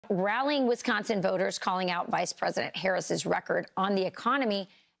rallying Wisconsin voters, calling out Vice President Harris's record on the economy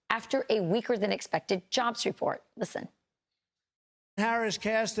after a weaker than expected jobs report. Listen. Harris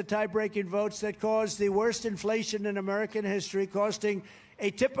cast the tie-breaking votes that caused the worst inflation in American history, costing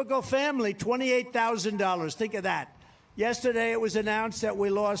a typical family $28,000. Think of that. Yesterday, it was announced that we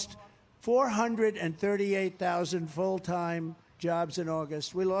lost 438,000 full-time jobs in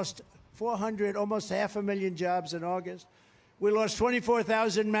August. We lost 400, almost 500,000 jobs in August. We lost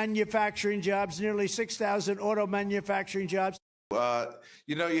 24,000 manufacturing jobs, nearly 6,000 auto manufacturing jobs.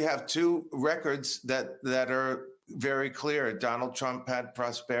 You know, you have two records that are very clear. Donald Trump had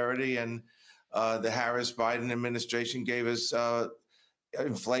prosperity, and the Harris-Biden administration gave us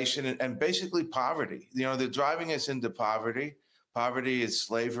inflation and basically poverty. You know, they're driving us into poverty. Poverty is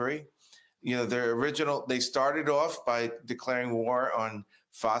slavery. You know, they started off by declaring war on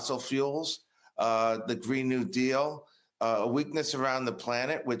fossil fuels, the Green New Deal, a weakness around the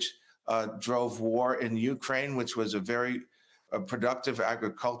planet, which drove war in Ukraine, which was a very productive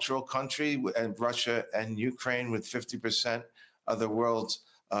agricultural country, and Russia and Ukraine with 50% of the world's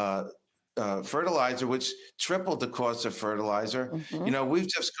fertilizer, which tripled the cost of fertilizer. Mm-hmm. You know, we've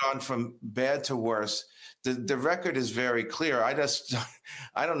just gone from bad to worse. The record is very clear. I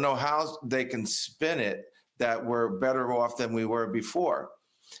don't know how they can spin it that we're better off than we were before.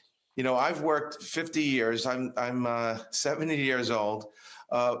 You know, I've worked 50 years. I'm 70 years old.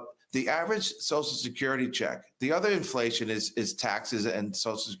 The average Social Security check, the other inflation is taxes and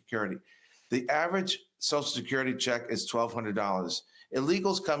Social Security. The average Social Security check is $1,200.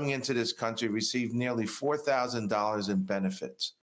 Illegals coming into this country receive nearly $4,000 in benefits.